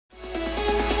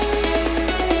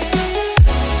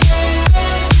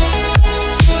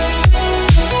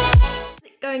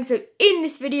going. So in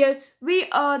this video, we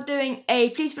are doing a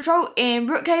police patrol in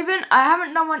Brookhaven. I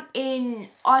haven't done one in,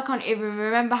 I can't even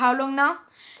remember how long now.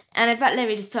 And in fact, let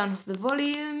me just turn off the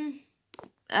volume.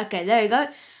 Okay, there we go.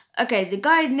 Okay, the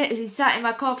guy who sat in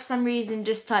my car for some reason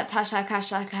just typed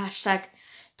hashtag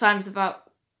times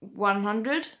about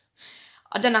 100.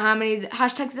 I don't know how many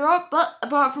hashtags there are, but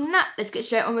apart from that, let's get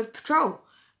straight on with patrol.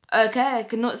 Okay, I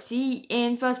cannot see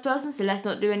in first person, so let's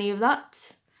not do any of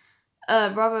that.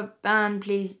 Rubber band,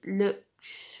 please look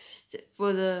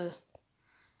for the...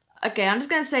 Okay, I'm just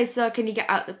going to say, sir, can you get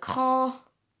out the car?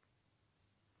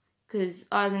 Because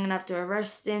I was going to have to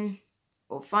arrest him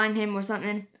or fine him or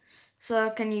something. Sir,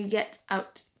 can you get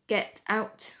out? Get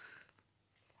out.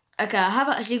 Okay, I have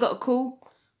actually got a call,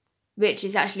 which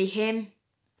is actually him.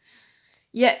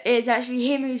 Yeah, it's actually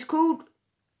him who's called.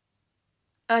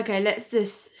 Okay, let's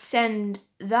just send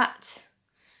that.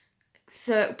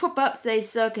 So pop up, say,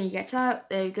 sir, can you get out?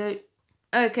 There you go.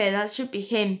 Okay, that should be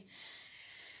him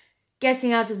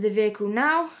getting out of the vehicle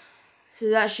now. So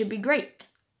that should be great.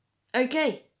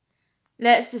 Okay,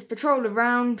 let's just patrol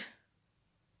around.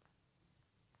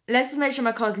 Let's just make sure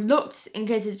my car's locked in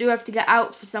case I do have to get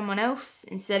out for someone else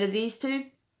instead of these two.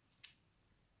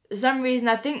 For some reason,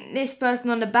 I think this person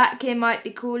on the back here might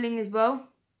be calling as well,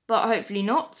 but hopefully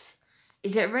not.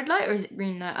 Is it a red light or is it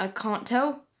green light? I can't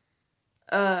tell.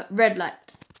 Red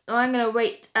light. I'm going to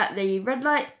wait at the red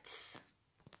light.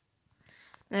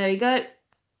 There we go.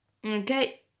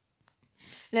 Okay.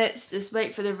 Let's just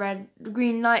wait for the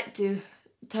green light to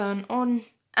turn on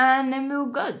and then we'll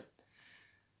go.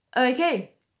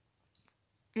 Okay.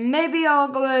 Maybe I'll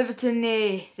go over to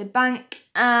near the bank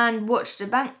and watch the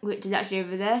bank, which is actually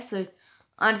over there. So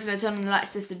I'm just going to turn on the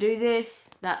lights just to do this.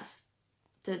 That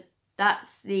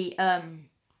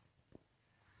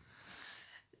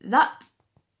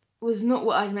was not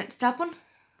what I meant to tap on.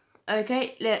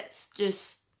 Okay, let's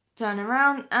just turn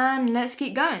around and let's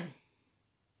keep going.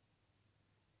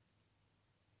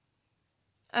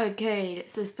 Okay,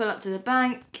 let's just pull up to the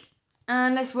bank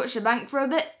and let's watch the bank for a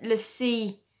bit. Let's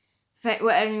see if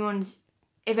anyone's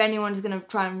going to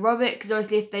try and rob it, because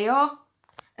obviously if they are,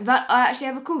 in fact, I actually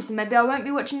have a call, so maybe I won't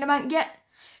be watching the bank yet,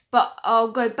 but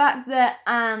I'll go back there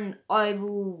and I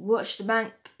will watch the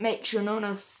bank, make sure no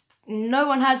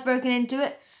one has broken into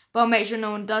it, but I'll make sure no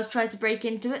one does try to break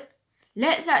into it.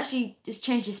 Let's actually just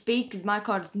change the speed, because my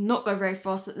car does not go very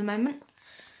fast at the moment,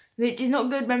 which is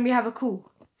not good when we have a call.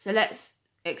 So let's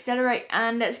accelerate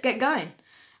and let's get going.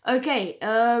 Okay,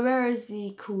 where is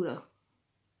the caller?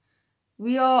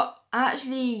 We are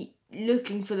actually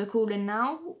looking for the caller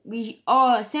now. We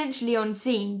are essentially on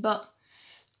scene, but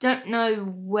don't know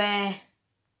where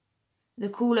the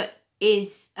caller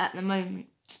is at the moment.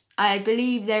 I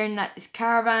believe they're in like this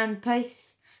caravan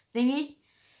place thingy.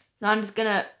 So I'm just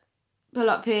gonna pull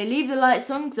up here, leave the lights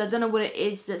on because I don't know what it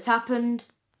is that's happened.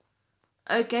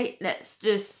 Okay, let's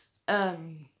just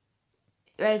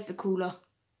where's the caller?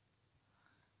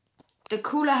 The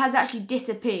caller has actually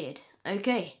disappeared.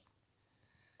 Okay.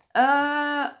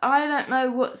 I don't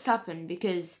know what's happened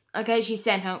because, okay, she's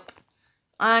saying help.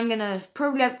 I'm gonna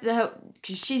probably have to help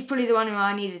because she's probably the one who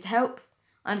I needed help.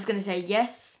 I'm just gonna say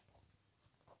yes.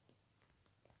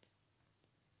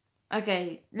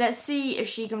 Okay, let's see if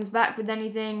she comes back with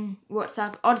anything. What's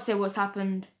happened? I'll just say what's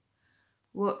happened.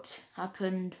 What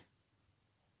happened?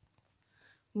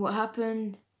 What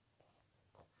happened?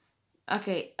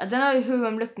 Okay, I don't know who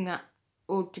I'm looking at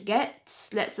or to get.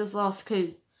 Let's just ask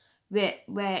who.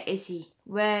 Where is he?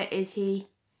 Where is he?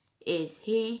 Is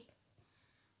he?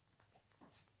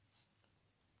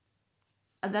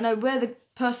 I don't know where the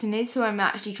person is who I'm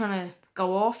actually trying to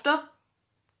go after.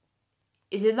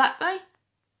 Is it that guy?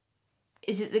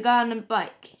 Is it the guy on the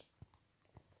bike?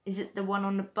 Is it the one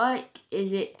on the bike?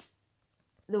 Is it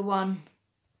the one?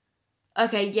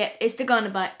 Okay, yeah, it's the guy on the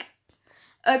bike.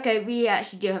 Okay, we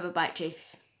actually do have a bike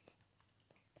chase.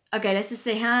 Okay, let's just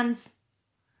say hands.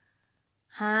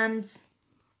 Hands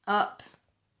up.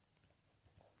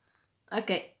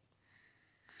 Okay.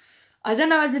 I don't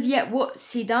know as of yet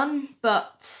what's he done,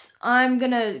 but I'm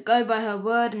gonna go by her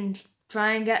word and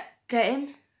try and get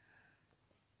him.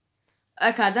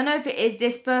 Okay, I don't know if it is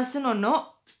this person or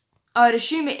not. I would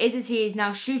assume it is, as he is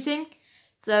now shooting.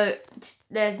 So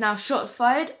there's now shots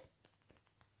fired.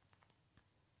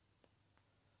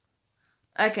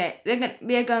 Okay,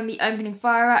 we're gonna be opening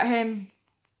fire at him.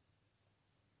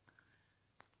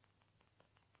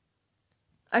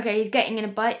 Okay, he's getting in a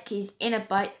bike. He's in a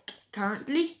bike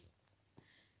currently.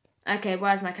 Okay,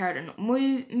 why is my character not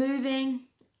moving?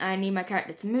 I need my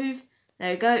character to move.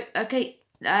 There we go. Okay,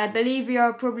 I believe we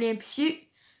are probably in pursuit.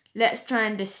 Let's try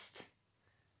and just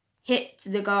hit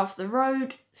the guy off the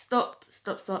road. Stop,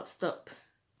 stop, stop, stop.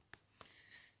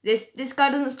 This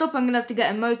guy doesn't stop. I'm going to have to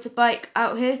get a motorbike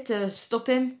out here to stop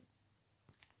him.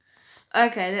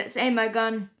 Okay, let's aim my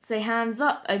gun. Say hands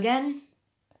up again.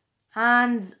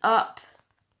 Hands up.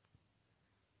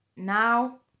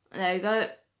 Now. There we go.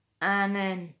 And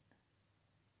then...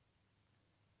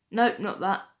 Nope, not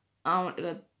that. I want to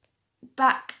go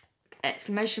back.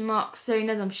 Exclamation mark. So he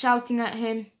knows I'm shouting at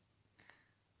him.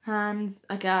 Hands.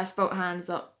 Okay, I spelled hands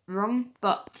up wrong,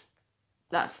 but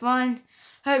that's fine.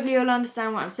 Hopefully you'll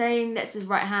understand what I'm saying. Let's just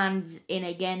write hands in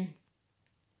again.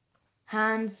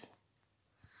 Hands.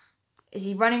 Is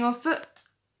he running on foot?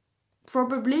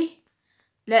 Probably.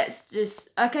 Let's just...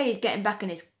 Okay, he's getting back on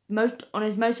his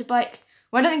motorbike.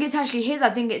 Well, I don't think it's actually his. I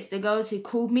think it's the girls who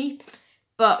called me.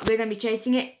 But we're going to be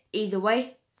chasing it either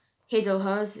way. His or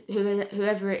hers,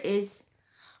 whoever it is.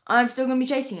 I'm still going to be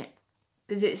chasing it.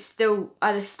 Because it's still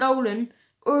either stolen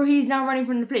or he's now running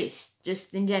from the police.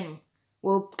 Just in general.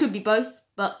 Well, could be both.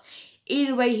 But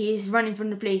either way, he's running from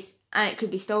the police and it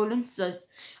could be stolen. So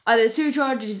either 2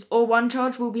 charges or 1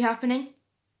 charge will be happening.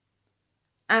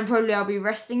 And probably I'll be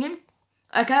arresting him.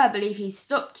 Okay, I believe he's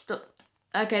stopped.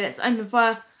 Okay, let's open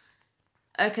fire.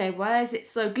 Okay, why is it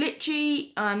so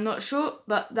glitchy? I'm not sure,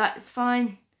 but that's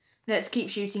fine. Let's keep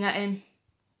shooting at him.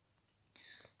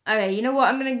 Okay, you know what?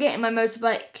 I'm going to get in my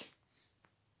motorbike.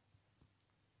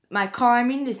 My car, I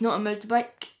mean, is not a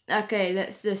motorbike. Okay,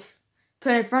 let's just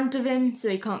put in front of him so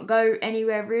he can't go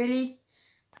anywhere really.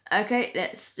 Okay,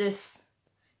 let's just...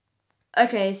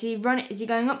 Okay, is he running? Is he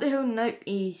going up the hill? Nope,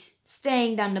 he's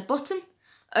staying down the bottom.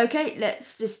 Okay,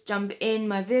 let's just jump in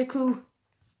my vehicle.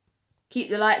 Keep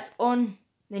the lights on.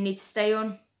 They need to stay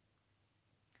on.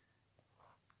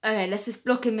 Okay, let's just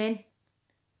block him in.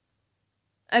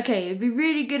 Okay, it'd be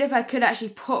really good if I could actually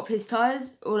pop his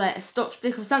tyres or like a stop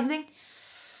stick or something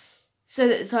so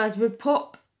that the tyres would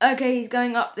pop. Okay, he's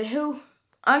going up the hill.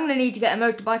 I'm going to need to get a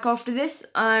motorbike after this.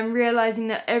 I'm realising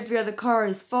that every other car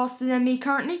is faster than me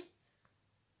currently.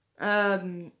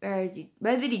 Where is he?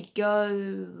 Where did he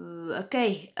go?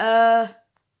 Okay,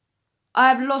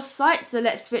 I've lost sight, so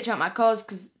let's switch out my cars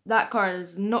because that car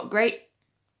is not great.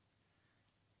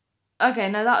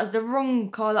 Okay, no, that was the wrong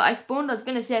car that I spawned. I was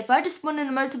going to say, if I just spawned in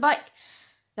a motorbike,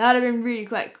 that would have been really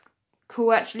quite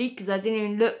cool actually, because I didn't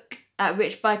even look at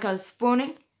which bike I was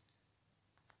spawning.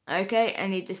 Okay, I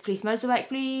need this police motorbike,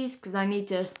 please, because I need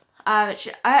to... I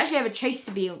actually have a chase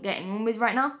to be getting on with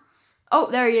right now. Oh,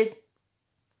 there he is.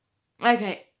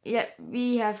 Okay, yep,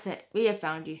 we have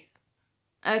found you.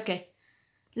 Okay,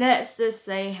 let's just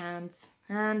say hands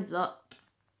up.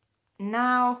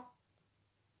 Now,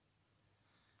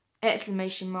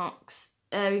 exclamation marks.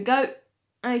 There we go.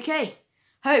 Okay,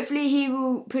 hopefully he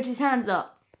will put his hands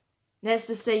up. Let's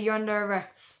just say you're under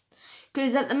arrest.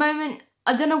 Because at the moment,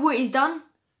 I don't know what he's done.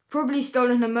 Probably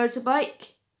stolen a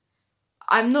motorbike.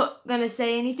 I'm not going to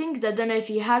say anything because I don't know if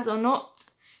he has or not.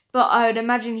 But I would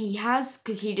imagine he has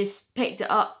because he just picked it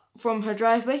up from her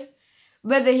driveway.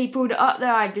 Whether he pulled it up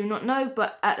there, I do not know.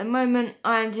 But at the moment,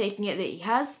 I am taking it that he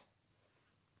has.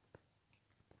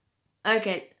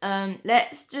 Okay,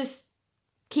 let's just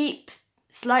keep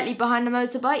slightly behind the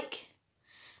motorbike.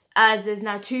 As there's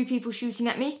now 2 people shooting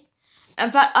at me.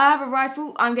 In fact, I have a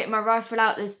rifle. I'm getting my rifle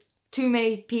out. There's too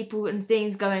many people and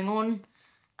things going on.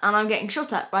 And I'm getting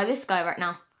shot at by this guy right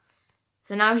now.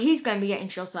 So now he's going to be getting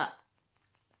shot at.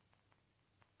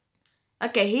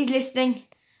 Okay, he's listening.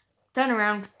 Turn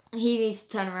around. He needs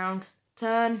to turn around.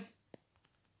 Turn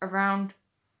around.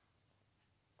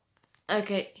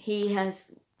 Okay, he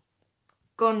has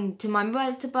gone to my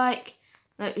motorbike.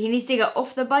 No, he needs to get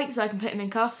off the bike so I can put him in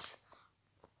cuffs.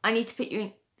 I need to put you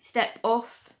in... Step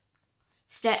off.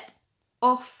 Step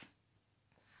off.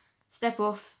 Step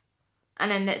off. And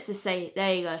then let's just say,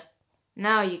 there you go.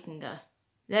 Now you can go.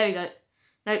 There we go.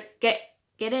 No, get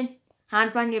in.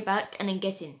 Hands behind your back and then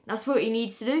get in. That's what he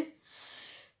needs to do.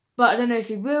 But I don't know if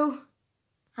he will.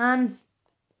 Hands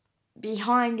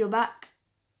behind your back.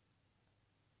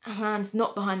 Hands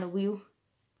not behind the wheel.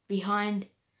 Behind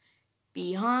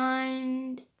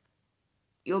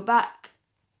your back.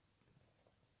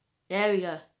 There we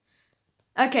go.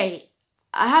 Okay,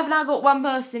 I have now got 1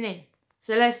 person in.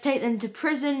 So let's take them to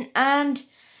prison and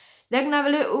they're going to have a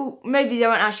little... Maybe they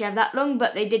won't actually have that long,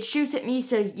 but they did shoot at me.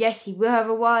 So yes, he will have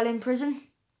a while in prison.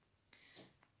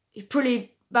 He's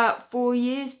probably about 4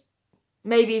 years.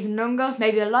 Maybe even longer.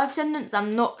 Maybe a life sentence.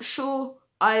 I'm not sure.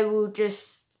 I will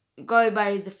just go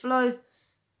by the flow.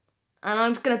 And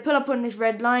I'm just going to pull up on this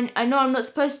red line. I know I'm not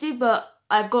supposed to, but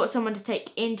I've got someone to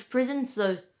take into prison.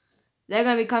 So they're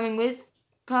going to be coming with.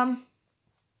 Come.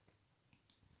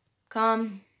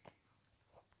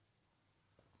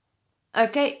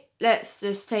 Okay, let's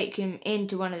just take him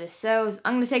into one of the cells.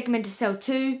 I'm going to take him into cell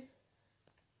 2.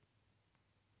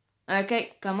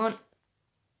 Okay, come on.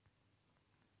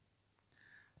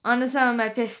 I understand my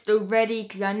pistol ready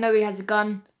because I know he has a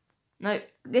gun. No,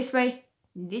 this way.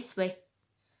 This way.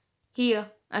 Here.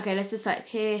 Okay, let's just type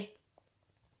here.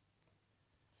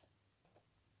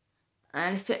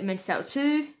 And let's put him in cell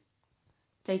 2.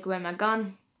 Take away my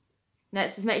gun.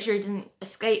 Let's just make sure he doesn't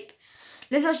escape.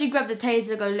 Let's actually grab the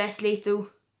taser, go less lethal.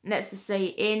 Let's just say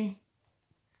in.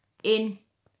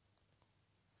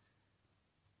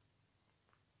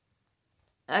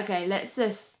 Okay, let's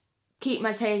just keep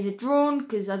my taser drawn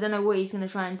because I don't know what he's going to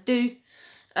try and do.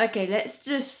 Okay, let's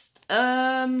just,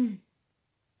 okay,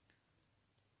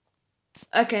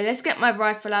 let's get my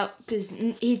rifle out because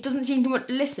he doesn't seem to want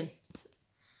to listen.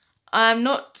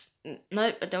 Nope,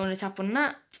 I don't want to tap on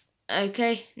that.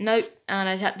 Okay, nope, and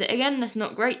I tapped it again, that's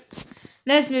not great.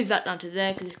 Let's move that down to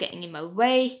there because it's getting in my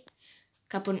way.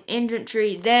 Tap on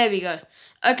inventory, there we go.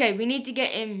 Okay, we need to get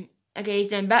him, okay, he's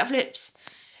doing backflips.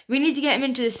 We need to get him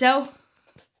into the cell.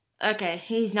 Okay,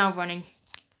 he's now running.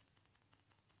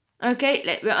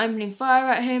 Okay, we're opening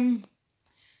fire at him.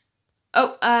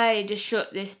 Oh, I just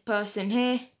shot this person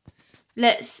here.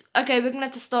 Okay, we're going to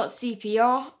have to start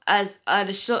CPR as I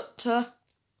just shot her.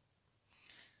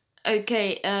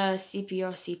 Okay,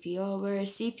 CPR, where is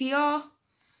CPR?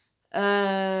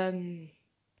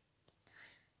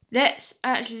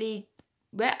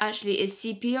 Where actually is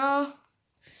CPR?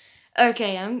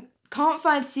 Okay, can't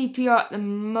find CPR at the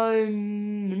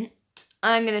moment.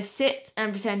 I'm going to sit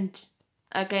and pretend.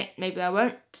 Okay, maybe I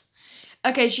won't.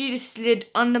 Okay, she just slid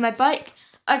under my bike.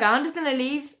 Okay, I'm just going to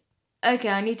leave. Okay,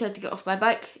 I need her to get off my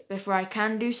bike before I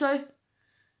can do so.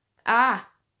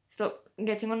 Stop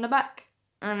getting on the back.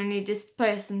 And I need this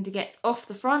person to get off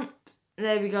the front.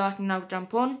 There we go, I can now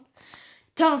jump on.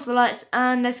 Turn off the lights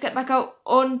and let's get back out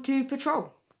onto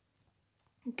patrol.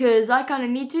 Because I kind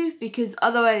of need to, because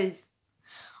otherwise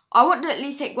I want to at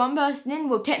least take one person in.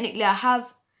 Well, technically I have. In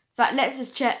fact, let's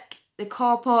just check the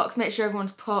car parks, make sure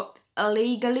everyone's parked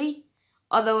illegally.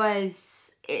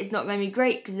 Otherwise, it's not going to be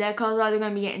great because their car's either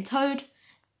going to be getting towed.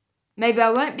 Maybe I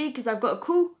won't be because I've got a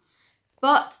call.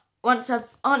 But once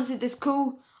I've answered this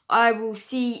call, I will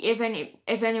see if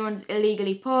anyone's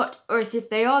illegally parked. Or if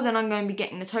they are, then I'm going to be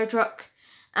getting the tow truck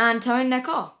and towing their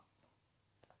car.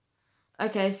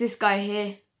 Okay, it's this guy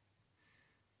here.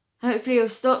 Hopefully he'll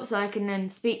stop so I can then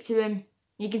speak to him.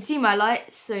 You can see my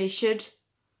lights, so he should.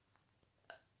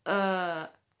 Sir,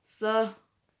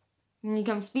 can you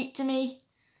come speak to me?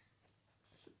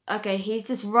 Okay, he's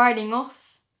just riding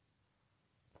off.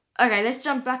 Okay, let's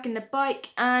jump back in the bike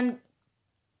and...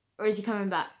 Or is he coming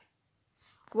back?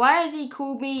 Why has he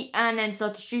called me and then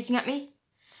started shooting at me?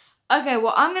 Okay,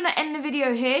 well, I'm going to end the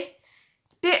video here.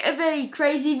 Bit of a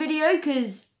crazy video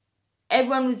because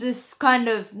everyone was just kind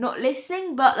of not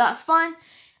listening, but that's fine.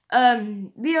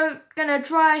 We are going to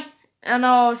try and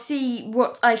I'll see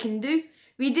what I can do.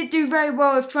 We did do very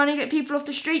well with trying to get people off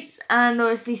the streets, and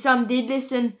obviously some did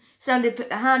listen, some did put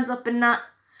their hands up and that.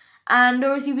 And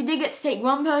obviously we did get to take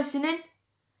one person in.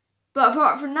 But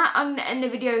apart from that, I'm going to end the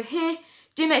video here.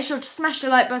 Do make sure to smash the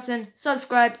like button,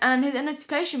 subscribe and hit the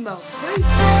notification bell.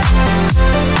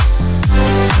 Peace.